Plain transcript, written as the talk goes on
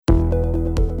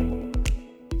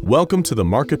Welcome to the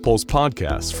Market Pulse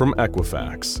podcast from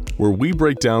Equifax, where we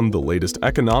break down the latest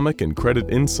economic and credit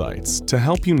insights to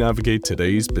help you navigate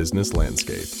today's business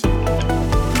landscape.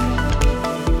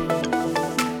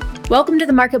 Welcome to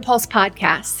the Market Pulse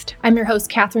podcast. I'm your host,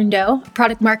 Catherine Doe,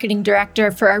 Product Marketing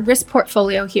Director for our risk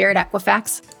portfolio here at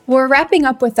Equifax. We're wrapping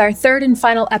up with our third and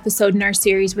final episode in our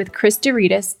series with Chris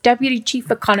DeRitis, Deputy Chief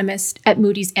Economist at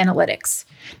Moody's Analytics.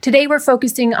 Today, we're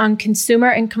focusing on consumer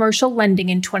and commercial lending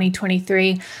in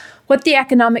 2023, what the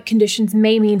economic conditions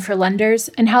may mean for lenders,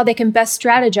 and how they can best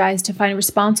strategize to find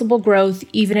responsible growth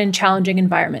even in challenging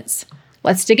environments.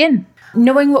 Let's dig in.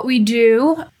 Knowing what we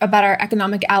do about our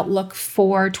economic outlook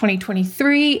for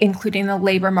 2023, including the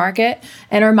labor market,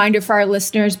 and a reminder for our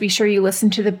listeners, be sure you listen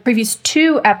to the previous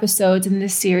two episodes in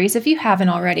this series if you haven't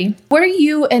already. What are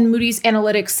you and Moody's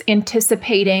Analytics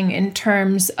anticipating in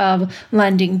terms of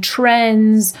lending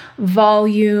trends,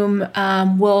 volume?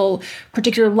 Will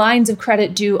particular lines of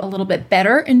credit do a little bit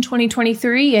better in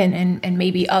 2023 and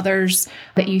maybe others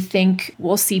that you think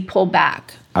will see pull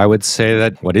back? I would say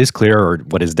that what is clear or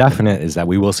what is definite is that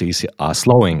we will see a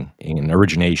slowing in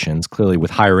originations. Clearly, with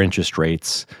higher interest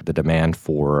rates, the demand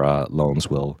for loans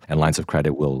and lines of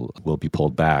credit will be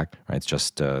pulled back. Right? It's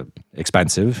just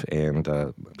expensive, and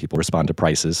people respond to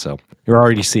prices. So you're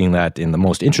already seeing that in the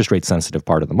most interest rate sensitive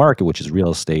part of the market, which is real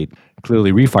estate.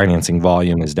 Clearly, refinancing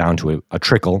volume is down to a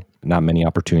trickle. Not many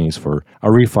opportunities for a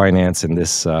refinance in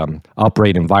this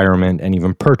uprate environment, and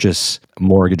even purchase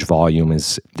mortgage volume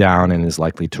is down and is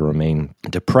likely to remain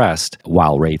depressed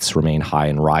while rates remain high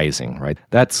and rising, right?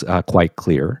 That's quite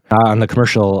clear. On the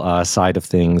commercial side of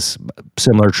things,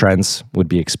 similar trends would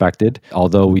be expected,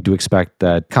 although we do expect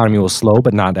that economy will slow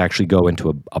but not actually go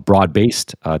into a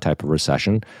broad-based type of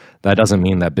recession. That doesn't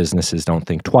mean that businesses don't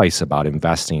think twice about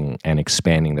investing and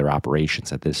expanding their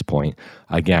operations at this point.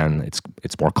 Again,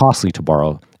 it's more costly to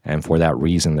borrow, and for that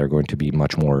reason, they're going to be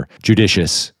much more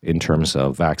judicious in terms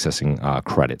of accessing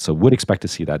credit. So would expect to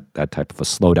see that type of a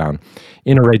slowdown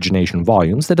in origination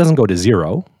volumes. That doesn't go to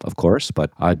zero, of course,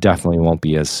 but definitely won't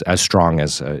be as strong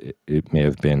as it may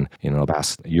have been in the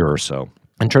past year or so.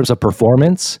 In terms of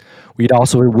performance, we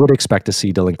would expect to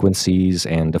see delinquencies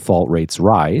and default rates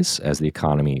rise as the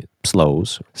economy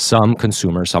slows. Some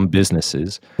consumers, some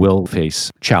businesses will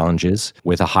face challenges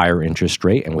with a higher interest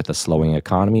rate and with a slowing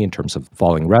economy in terms of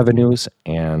falling revenues.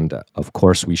 And of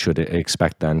course, we should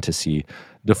expect then to see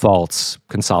defaults,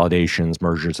 consolidations,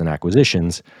 mergers, and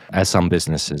acquisitions as some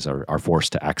businesses are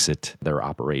forced to exit their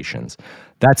operations.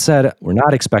 That said, we're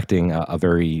not expecting a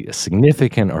very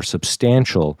significant or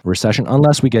substantial recession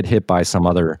unless we get hit by some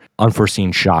other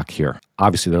unforeseen shock here.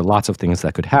 Obviously, there are lots of things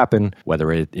that could happen,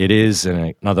 whether it is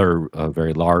another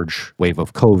very large wave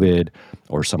of COVID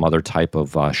or some other type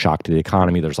of shock to the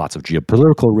economy. There's lots of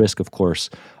geopolitical risk, of course,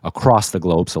 across the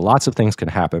globe. So lots of things can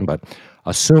happen, but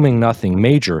assuming nothing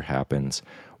major happens,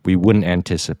 we wouldn't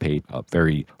anticipate a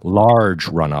very large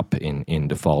run-up in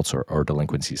defaults or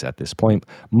delinquencies at this point.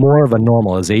 More of a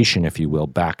normalization, if you will,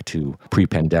 back to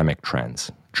pre-pandemic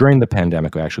trends. During the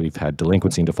pandemic, we've had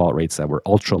delinquency and default rates that were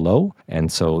ultra low, and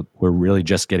so we're really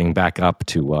just getting back up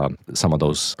to some of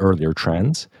those earlier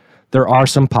trends. There are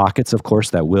some pockets, of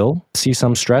course, that will see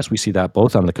some stress. We see that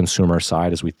both on the consumer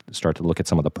side as we start to look at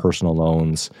some of the personal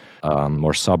loans,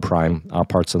 more subprime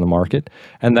parts of the market,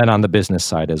 and then on the business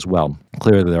side as well.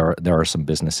 Clearly, there are some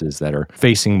businesses that are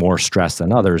facing more stress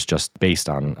than others just based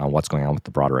on what's going on with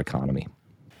the broader economy.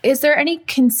 Is there any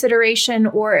consideration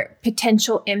or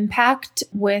potential impact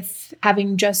with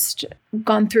having just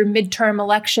gone through midterm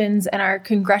elections and our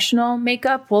congressional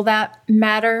makeup? Will that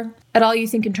matter at all, you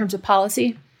think, in terms of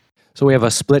policy? So we have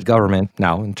a split government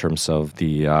now in terms of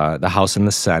the House and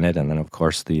the Senate, and then, of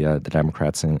course, the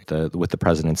Democrats with the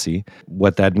presidency.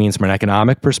 What that means from an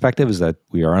economic perspective is that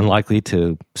we are unlikely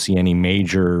to see any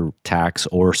major tax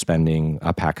or spending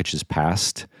packages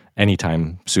passed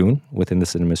anytime soon within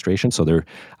this administration. So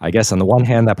I guess on the one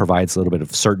hand, that provides a little bit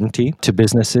of certainty to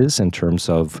businesses in terms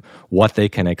of what they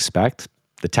can expect.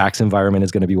 The tax environment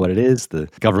is going to be what it is. The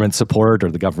government support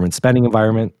or the government spending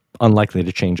environment, unlikely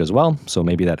to change as well. So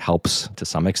maybe that helps to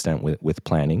some extent with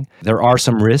planning. There are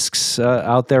some risks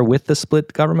out there with the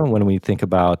split government when we think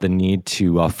about the need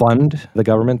to fund the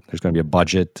government. There's going to be a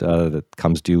budget that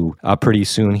comes due pretty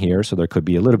soon here. So there could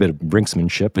be a little bit of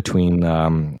brinksmanship between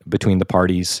the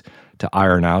parties to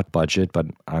iron out budget, but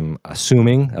I'm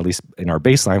assuming, at least in our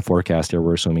baseline forecast here,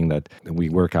 we're assuming that we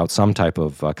work out some type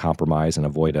of compromise and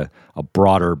avoid a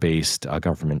broader-based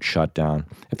government shutdown.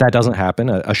 If that doesn't happen,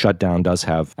 a shutdown does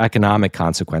have economic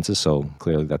consequences, so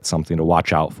clearly that's something to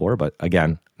watch out for. But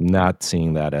again, not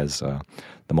seeing that as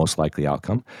the most likely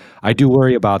outcome. I do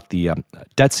worry about the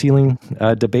debt ceiling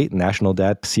debate. National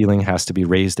debt ceiling has to be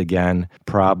raised again.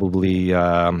 Probably,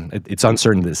 it's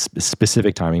uncertain the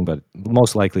specific timing, but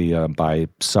most likely by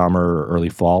summer or early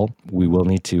fall, we will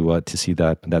need to see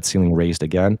that ceiling raised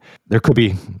again. There could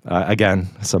be, again,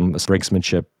 some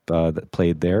brinksmanship that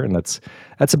played there, and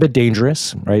that's a bit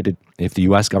dangerous, right? If the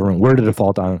U.S. government were to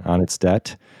default on its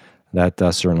debt, that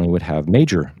certainly would have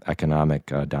major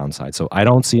economic downside. So I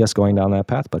don't see us going down that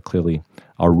path, but clearly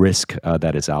a risk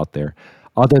that is out there.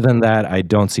 Other than that, I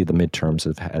don't see the midterms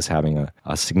as having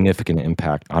a significant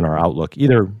impact on our outlook,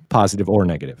 either positive or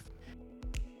negative.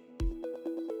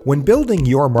 When building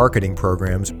your marketing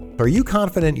programs, are you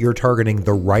confident you're targeting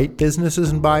the right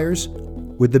businesses and buyers?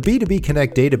 With the B2B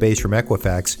Connect database from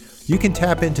Equifax, you can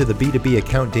tap into the B2B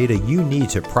account data you need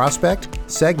to prospect,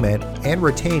 segment, and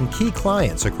retain key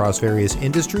clients across various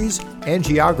industries and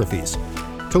geographies.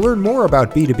 To learn more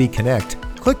about B2B Connect,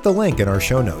 click the link in our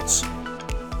show notes.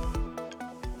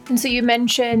 And so you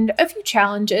mentioned a few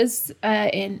challenges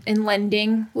in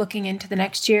lending looking into the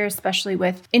next year, especially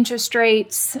with interest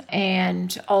rates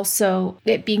and also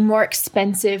it being more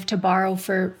expensive to borrow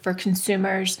for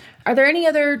consumers. Are there any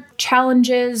other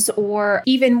challenges, or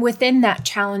even within that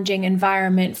challenging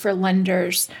environment for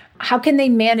lenders, how can they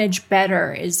manage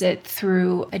better? Is it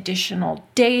through additional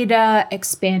data,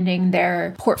 expanding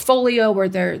their portfolio or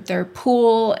their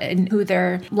pool and who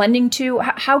they're lending to?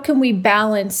 How can we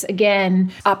balance,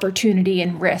 again, opportunity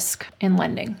and risk in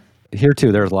lending? Here,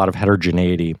 too, there's a lot of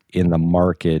heterogeneity in the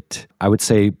market. I would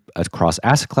say across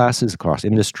asset classes, across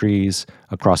industries,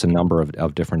 across a number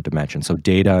of different dimensions. So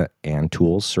data and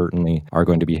tools certainly are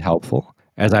going to be helpful.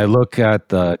 As I look at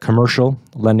the commercial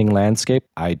lending landscape,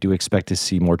 I do expect to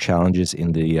see more challenges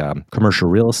in the commercial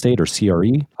real estate or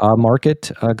CRE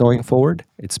market going forward.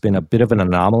 It's been a bit of an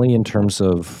anomaly in terms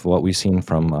of what we've seen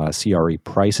from CRE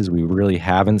prices. We really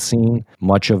haven't seen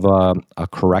much of a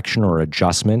correction or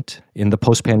adjustment in the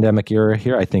post-pandemic era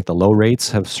here. I think the low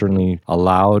rates have certainly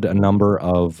allowed a number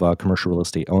of commercial real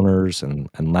estate owners and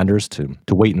lenders to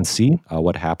wait and see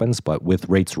what happens. But with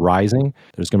rates rising,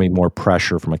 there's going to be more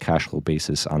pressure from a cash flow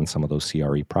basis on some of those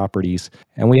CRE properties.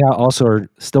 And we also are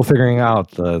still figuring out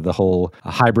the whole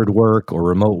hybrid work or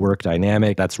remote work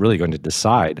dynamic. That's really going to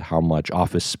decide how much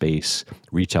office space,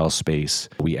 retail space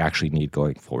we actually need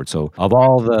going forward. So of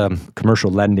all the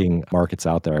commercial lending markets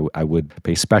out there, I would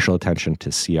pay special attention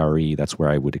to CRE. That's where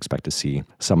I would expect to see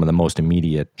some of the most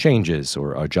immediate changes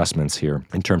or adjustments here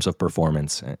in terms of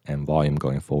performance and volume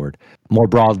going forward. More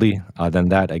broadly than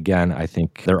that, again, I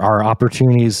think there are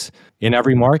opportunities in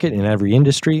every market, in every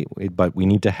industry, but we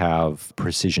need to have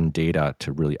precision data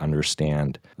to really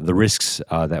understand the risks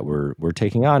that we're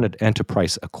taking on and to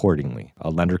price accordingly. A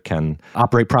lender can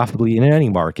operate profitably in any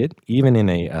market, even in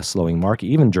a slowing market,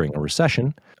 even during a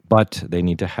recession, but they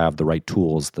need to have the right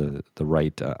tools, the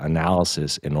right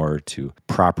analysis in order to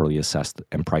properly assess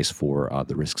and price for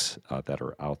the risks that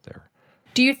are out there.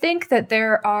 Do you think that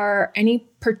there are any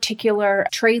particular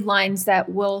trade lines that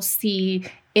will see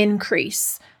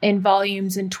increase in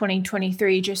volumes in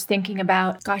 2023? Just thinking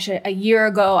about, a year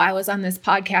ago, I was on this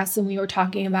podcast and we were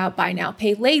talking about buy now,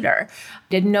 pay later.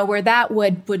 Didn't know where that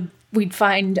we'd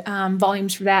find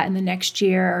volumes for that in the next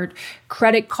year, or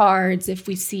credit cards, if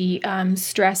we see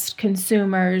stressed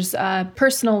consumers,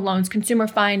 personal loans, consumer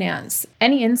finance.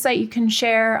 Any insight you can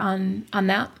share on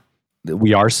that?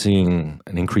 We are seeing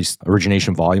an increased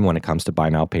origination volume when it comes to buy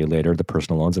now, pay later, the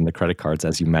personal loans and the credit cards,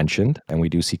 as you mentioned. And we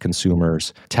do see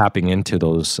consumers tapping into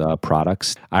those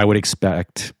products. I would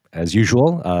expect, as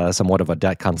usual, somewhat of a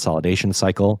debt consolidation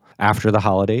cycle after the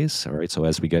holidays. All right, so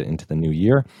as we get into the new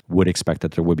year, would expect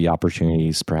that there would be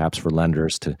opportunities perhaps for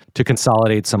lenders to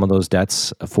consolidate some of those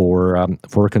debts for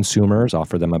consumers,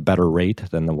 offer them a better rate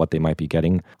than what they might be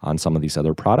getting on some of these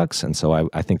other products. And so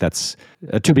I think that's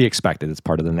to be expected. It's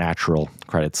part of the natural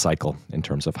credit cycle in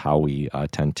terms of how we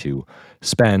tend to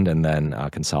spend and then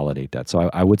consolidate debt. So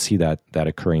I would see that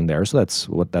occurring there. So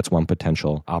that's one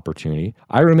potential opportunity.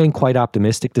 I remain quite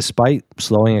optimistic. Despite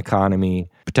slowing economy,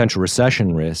 potential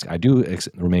recession risk, I do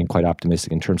remain quite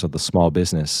optimistic in terms of the small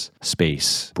business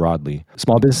space broadly.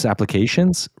 Small business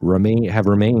applications have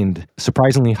remained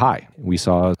surprisingly high. We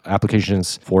saw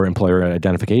applications for employer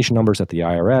identification numbers at the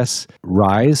IRS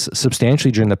rise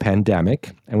substantially during the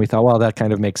pandemic. And we thought, well, that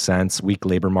kind of makes sense. Weak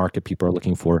labor market, people are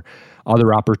looking for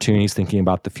other opportunities, thinking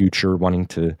about the future, wanting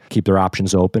to keep their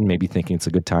options open, maybe thinking it's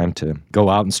a good time to go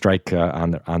out and strike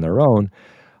on their own.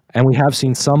 And we have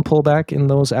seen some pullback in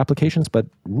those applications, but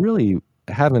really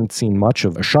haven't seen much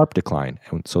of a sharp decline.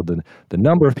 And so the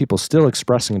number of people still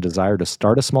expressing a desire to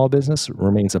start a small business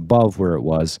remains above where it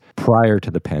was prior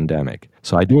to the pandemic.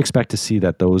 So I do expect to see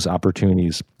that those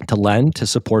opportunities to lend to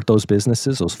support those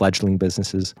businesses, those fledgling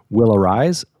businesses, will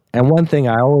arise. And one thing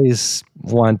I always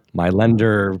want my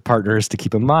lender partners to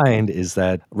keep in mind is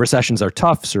that recessions are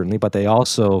tough, certainly, but they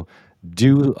also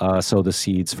do sow the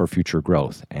seeds for future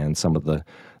growth. And some of the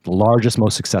largest,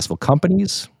 most successful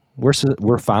companies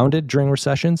were founded during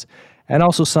recessions, and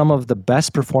also some of the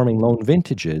best performing loan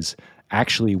vintages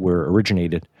actually were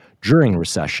originated during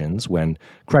recessions when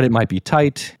credit might be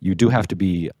tight. You do have to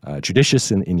be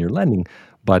judicious in your lending,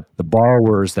 but the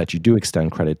borrowers that you do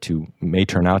extend credit to may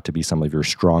turn out to be some of your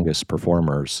strongest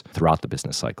performers throughout the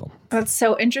business cycle. That's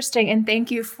so interesting. And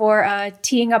thank you for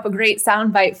teeing up a great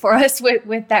soundbite for us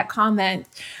with that comment.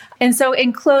 And so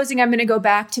in closing, I'm going to go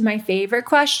back to my favorite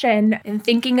question. In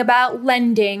thinking about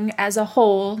lending as a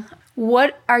whole,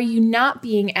 what are you not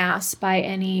being asked by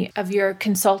any of your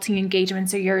consulting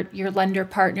engagements or your lender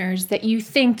partners that you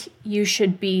think you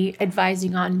should be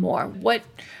advising on more? What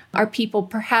are people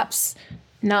perhaps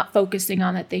not focusing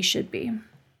on that they should be?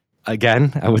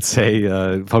 Again, I would say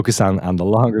focus on the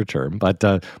longer term, but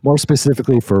more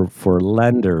specifically for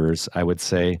lenders, I would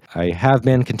say I have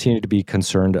been continuing to be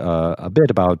concerned a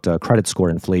bit about credit score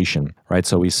inflation, right?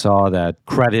 So we saw that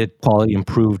credit quality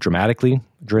improved dramatically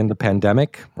during the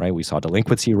pandemic, right? We saw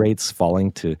delinquency rates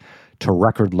falling to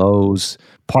record lows.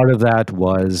 Part of that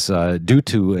was due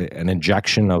to an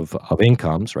injection of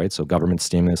incomes, right? So government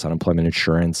stimulus, unemployment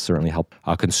insurance certainly helped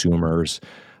consumers.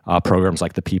 Programs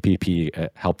like the PPP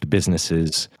helped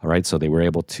businesses, right? So they were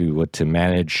able to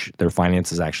manage their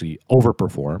finances, actually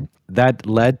overperform. That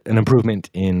led an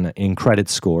improvement in credit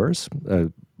scores.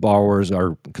 Borrowers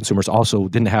or consumers also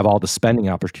didn't have all the spending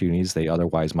opportunities they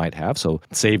otherwise might have. So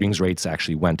savings rates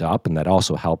actually went up, and that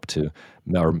also helped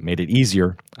or made it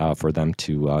easier for them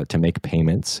to make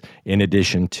payments, in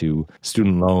addition to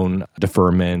student loan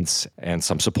deferments and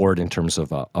some support in terms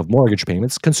of mortgage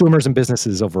payments. Consumers and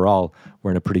businesses overall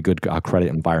were in a pretty good credit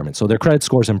environment. So their credit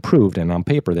scores improved, and on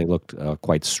paper, they looked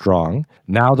quite strong.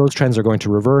 Now those trends are going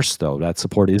to reverse, though. That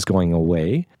support is going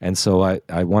away. And so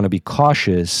I want to be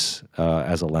cautious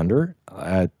as a lender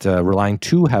at relying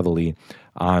too heavily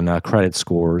on credit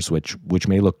scores, which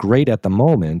may look great at the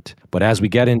moment, but as we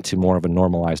get into more of a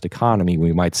normalized economy,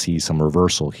 we might see some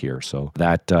reversal here. So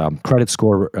that credit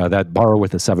score, that borrower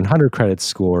with a 700 credit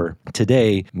score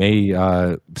today may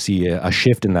see a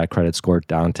shift in that credit score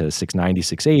down to 690,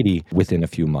 680 within a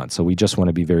few months. So we just want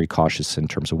to be very cautious in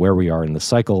terms of where we are in the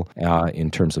cycle, in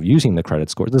terms of using the credit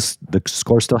score. The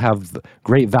scores still have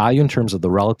great value in terms of the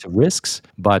relative risks,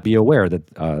 but be aware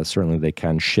that certainly they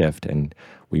can shift, and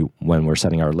when we're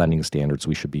setting our lending standards,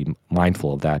 we should be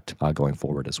mindful of that going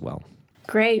forward as well.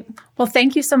 Great. Well,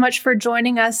 thank you so much for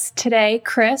joining us today,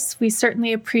 Chris. We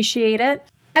certainly appreciate it.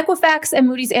 Equifax and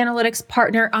Moody's Analytics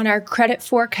partner on our credit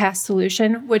forecast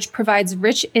solution, which provides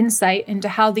rich insight into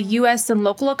how the U.S. and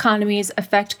local economies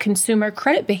affect consumer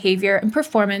credit behavior and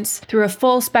performance through a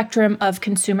full spectrum of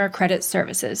consumer credit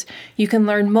services. You can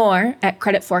learn more at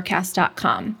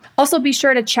creditforecast.com. Also, be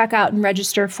sure to check out and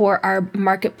register for our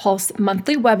Market Pulse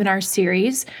monthly webinar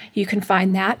series. You can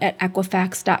find that at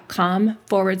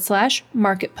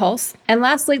equifax.com/Market Pulse. And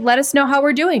lastly, let us know how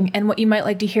we're doing and what you might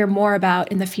like to hear more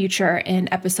about in the future in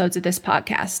episodes of this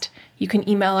podcast. You can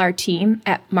email our team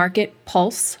at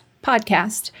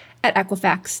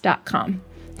marketpulsepodcast@equifax.com.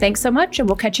 Thanks so much, and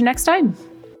we'll catch you next time.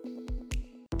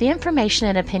 The information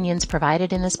and opinions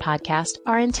provided in this podcast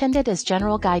are intended as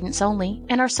general guidance only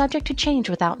and are subject to change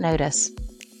without notice.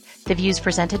 The views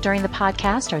presented during the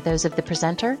podcast are those of the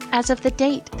presenter as of the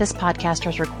date this podcast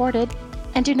was recorded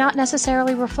and do not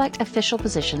necessarily reflect official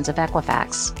positions of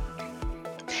Equifax.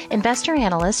 Investor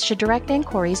analysts should direct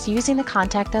inquiries using the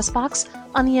Contact Us box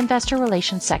on the Investor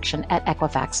Relations section at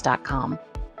Equifax.com.